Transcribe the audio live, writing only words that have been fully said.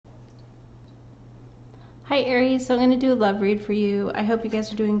Hi Aries, so I'm going to do a love read for you. I hope you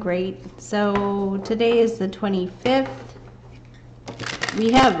guys are doing great. So today is the 25th.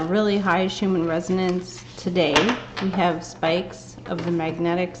 We have really high Schumann resonance today. We have spikes of the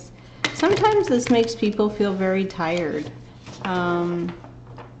magnetics. Sometimes this makes people feel very tired.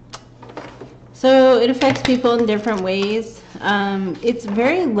 So it affects people in different ways. It's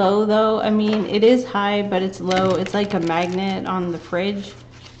very low though. I mean, it is high, but it's low. It's like a magnet on the fridge.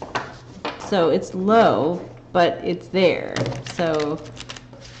 So it's low, but it's there. So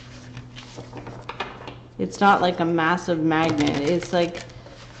it's not like a massive magnet. It's like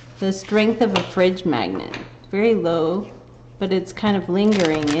the strength of a fridge magnet. Very low, but it's kind of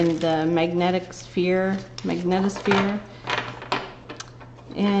lingering in the magnetosphere.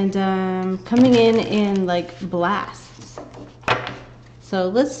 And coming in like blasts. So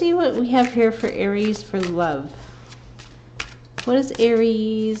let's see what we have here for Aries for love. What does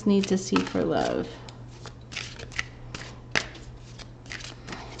Aries need to see for love?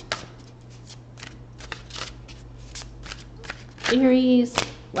 Aries,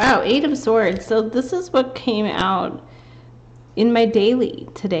 wow, 8 of Swords. So this is what came out in my daily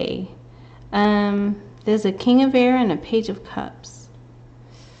today. There's a King of Air and a Page of Cups.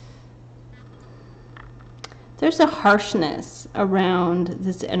 There's a harshness around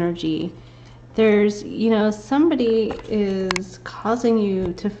this energy. There's, you know, somebody is causing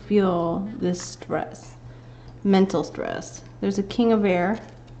you to feel this stress, mental stress. There's a King of Air,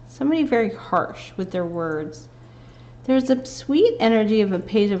 somebody very harsh with their words. There's a sweet energy of a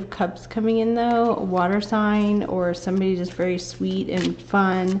Page of Cups coming in though, a water sign or somebody just very sweet and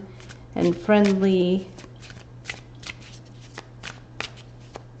fun and friendly.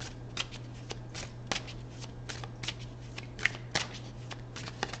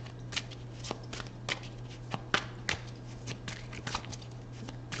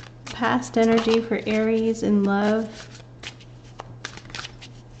 Past energy for Aries in love.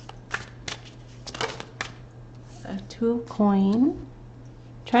 A 2 of coin.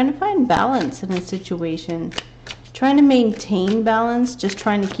 Trying to find balance in a situation. Trying to maintain balance, just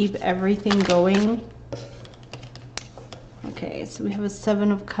trying to keep everything going. Okay, so we have a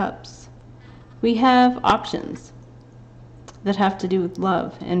 7 of cups. We have options that have to do with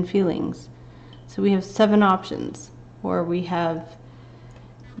love and feelings. So we have 7 options, or we have,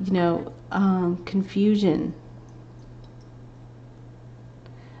 you know, confusion.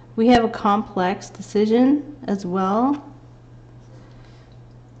 We have a complex decision as well.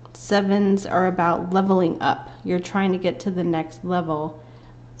 7s are about leveling up. You're trying to get to the next level.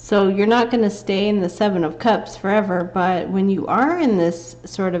 So you're not going to stay in the 7 of Cups forever, but when you are in this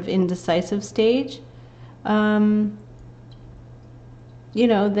sort of indecisive stage, you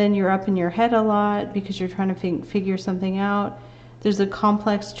know, then you're up in your head a lot because you're trying to figure something out. There's a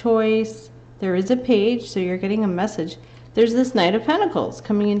complex choice. There is a page, so you're getting a message. There's this Knight of Pentacles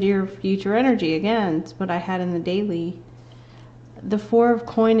coming into your future energy. Again, it's what I had in the daily. The 4 of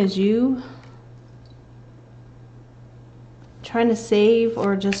coin is you. Trying to save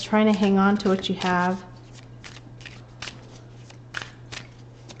or just trying to hang on to what you have.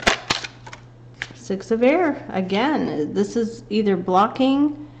 6 of air. Again, this is either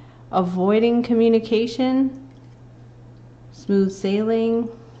blocking, avoiding communication, smooth sailing.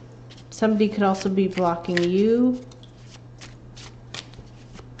 Somebody could also be blocking you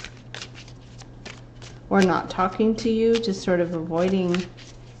or not talking to you, just sort of avoiding.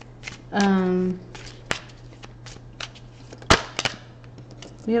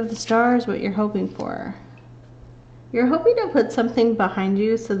 We have the stars, what you're hoping for. You're hoping to put something behind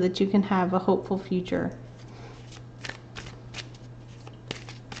you so that you can have a hopeful future.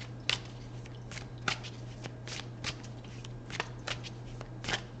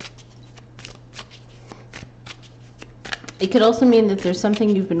 It could also mean that there's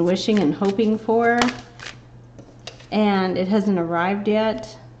something you've been wishing and hoping for, and it hasn't arrived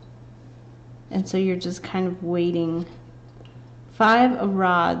yet, and so you're just kind of waiting. 5 of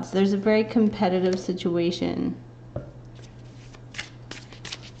rods. There's a very competitive situation.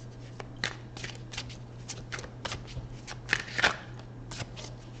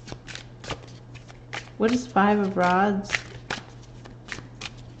 What is 5 of rods?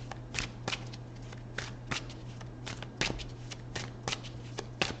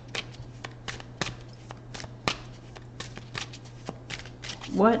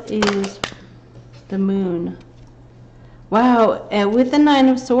 What is the moon? Wow, with the 9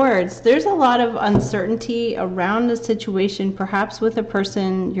 of Swords, there's a lot of uncertainty around the situation, perhaps with a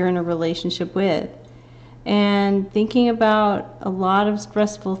person you're in a relationship with, and thinking about a lot of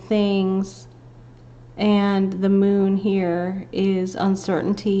stressful things. And the moon here is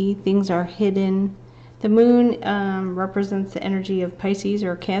uncertainty. Things are hidden. The moon represents the energy of Pisces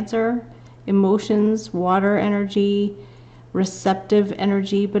or Cancer, emotions, water energy, receptive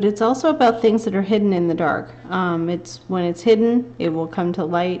energy, but it's also about things that are hidden in the dark. It's when it's hidden, it will come to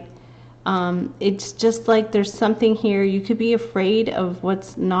light. It's just like there's something here. You could be afraid of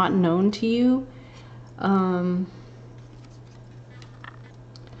what's not known to you.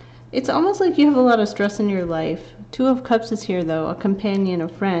 It's almost like you have a lot of stress in your life. Two of Cups is here though, a companion, a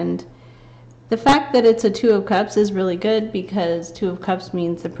friend. The fact that it's a Two of Cups is really good because Two of Cups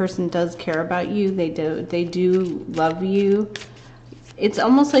means the person does care about you. They do love you. It's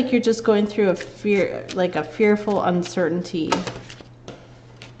almost like you're just going through a fear, like a fearful uncertainty.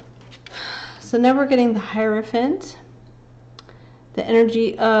 So now we're getting the Hierophant, the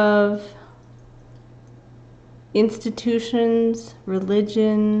energy of institutions,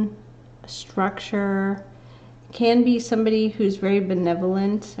 religion, structure. Can be somebody who's very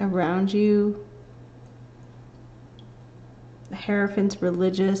benevolent around you. The Hierophant's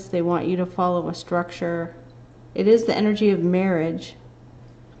religious. They want you to follow a structure. It is the energy of marriage.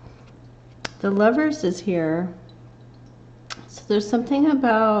 The Lovers is here. So there's something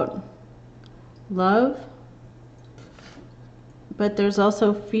about love, but there's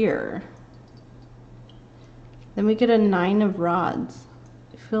also fear. Then we get a Nine of Rods.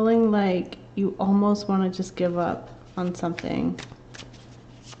 Feeling like you almost want to just give up on something.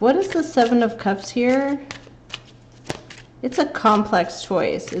 What is the Seven of Cups here? It's a complex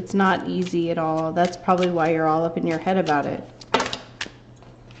choice. It's not easy at all. That's probably why you're all up in your head about it.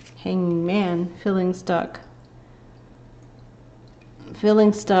 Hanging Man, feeling stuck.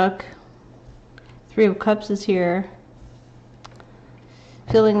 Feeling stuck. Three of Cups is here.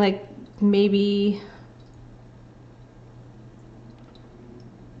 Feeling like maybe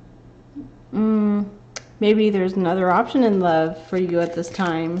maybe there's another option in love for you at this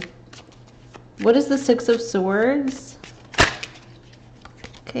time. What is the Six of Swords?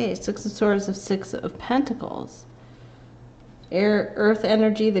 Okay, Six of Swords of Six of Pentacles. Earth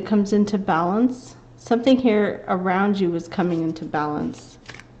energy that comes into balance. Something here around you is coming into balance.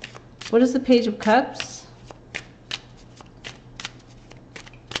 What is the Page of Cups?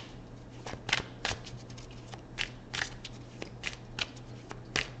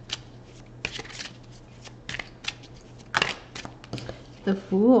 The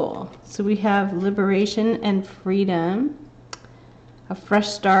Fool. So we have liberation and freedom, a fresh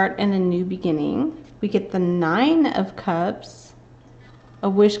start and a new beginning. We get the Nine of Cups. A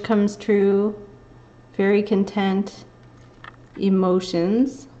wish comes true, very content,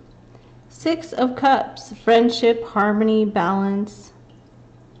 emotions. Six of Cups, friendship, harmony, balance.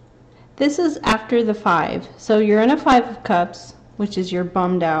 This is after the Five. So you're in a Five of Cups, which is you're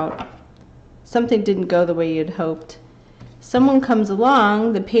bummed out. Something didn't go the way you'd hoped. Someone comes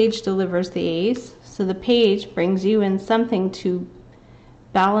along, the Page delivers the Ace. So the Page brings you in something to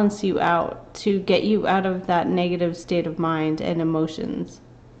balance you out, to get you out of that negative state of mind and emotions.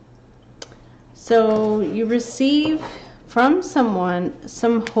 So you receive from someone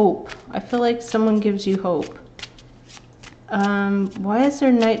some hope. I feel like someone gives you hope. Why is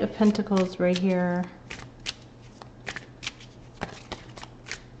there Knight of Pentacles right here?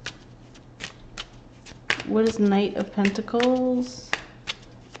 What is Knight of Pentacles?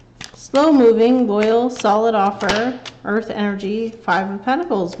 Slow moving, loyal, solid offer, earth energy, Five of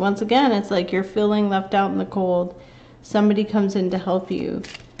Pentacles. Once again, it's like you're feeling left out in the cold. Somebody comes in to help you.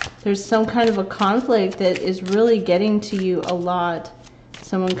 There's some kind of a conflict that is really getting to you a lot.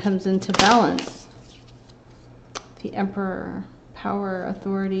 Someone comes into balance. The Emperor, power,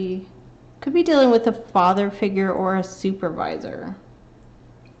 authority. Could be dealing with a father figure or a supervisor.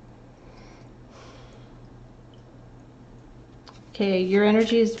 Okay, your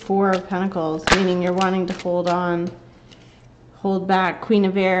energy is Four of Pentacles, meaning you're wanting to hold on, hold back. Queen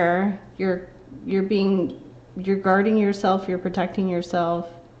of Air, you're guarding yourself, you're protecting yourself.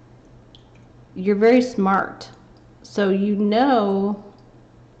 You're very smart. So you know,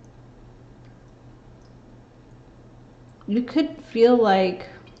 you could feel like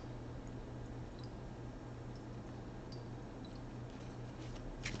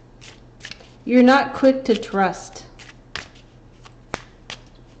you're not quick to trust.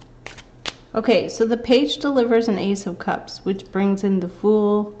 Okay, so the Page delivers an Ace of Cups, which brings in the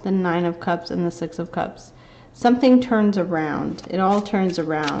Fool, the Nine of Cups, and the Six of Cups. Something turns around. It all turns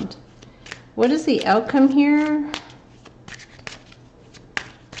around. What is the outcome here?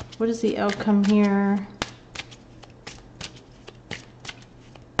 What is the outcome here?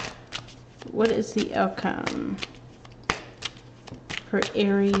 What is the outcome for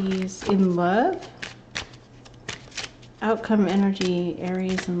Aries in love? Outcome energy,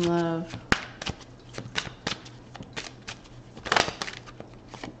 Aries in love.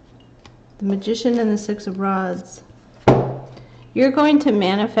 The Magician and the Six of Rods. You're going to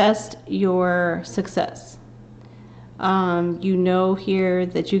manifest your success. You know here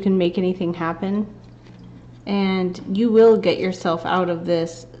that you can make anything happen, and you will get yourself out of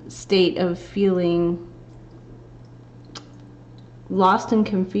this state of feeling lost and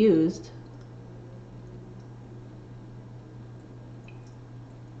confused.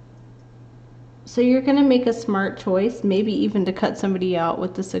 So you're going to make a smart choice, maybe even to cut somebody out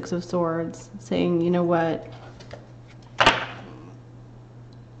with the Six of Swords, saying, you know what,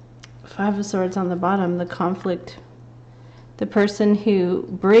 Five of Swords on the bottom, the conflict, the person who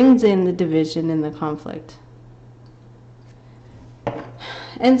brings in the division in the conflict.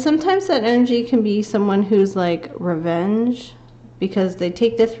 And sometimes that energy can be someone who's like revenge, because they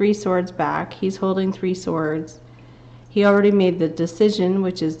take the Three Swords back. He's holding Three Swords. He already made the decision,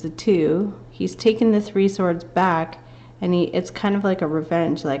 which is the Two. He's taken the Three Swords back, and it's kind of like a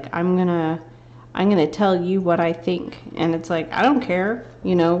revenge. Like, I'm gonna tell you what I think. And it's like, I don't care,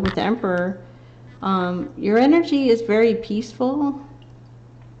 you know, with the Emperor. Your energy is very peaceful.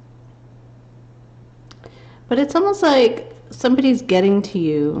 But it's almost like somebody's getting to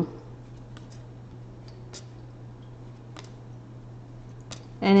you.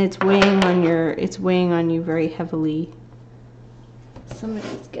 And it's weighing on you very heavily.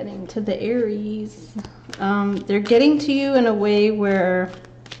 Somebody's getting to the Aries. They're getting to you in a way where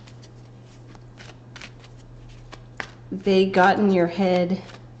they got in your head.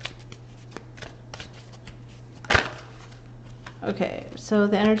 Okay, so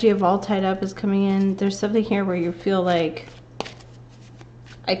the energy of all tied up is coming in. There's something here where you feel like,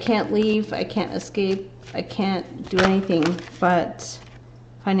 I can't leave, I can't escape, I can't do anything but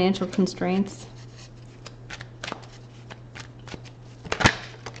financial constraints.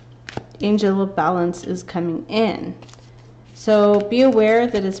 Angel of Balance is coming in. So be aware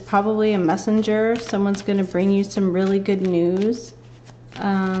that it's probably a messenger. Someone's going to bring you some really good news.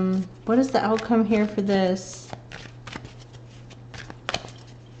 What is the outcome here for this?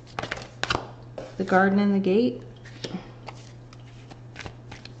 The Garden and the Gate.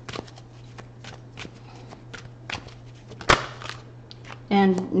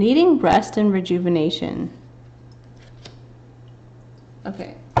 And needing rest and rejuvenation.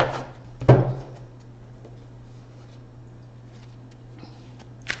 Okay.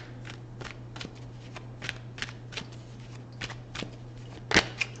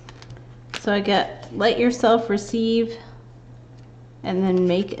 So I get, let yourself receive and then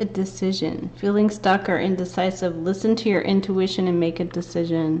make a decision. Feeling stuck or indecisive, listen to your intuition and make a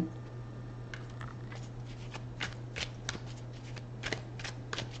decision.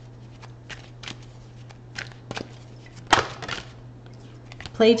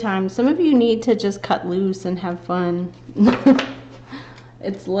 Playtime. Some of you need to just cut loose and have fun.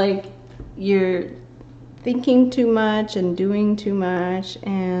 It's like you're thinking too much and doing too much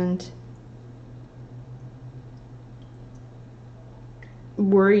and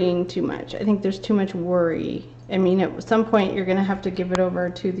worrying too much. I think there's too much worry. I mean, at some point you're going to have to give it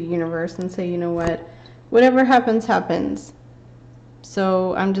over to the universe and say, you know what, whatever happens, happens.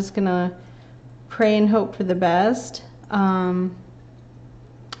 So I'm just going to pray and hope for the best.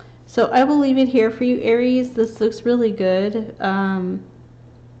 So I will leave it here for you, Aries. This looks really good.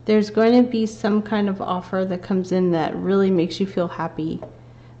 There's going to be some kind of offer that comes in that really makes you feel happy.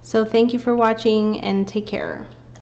 So thank you for watching and take care.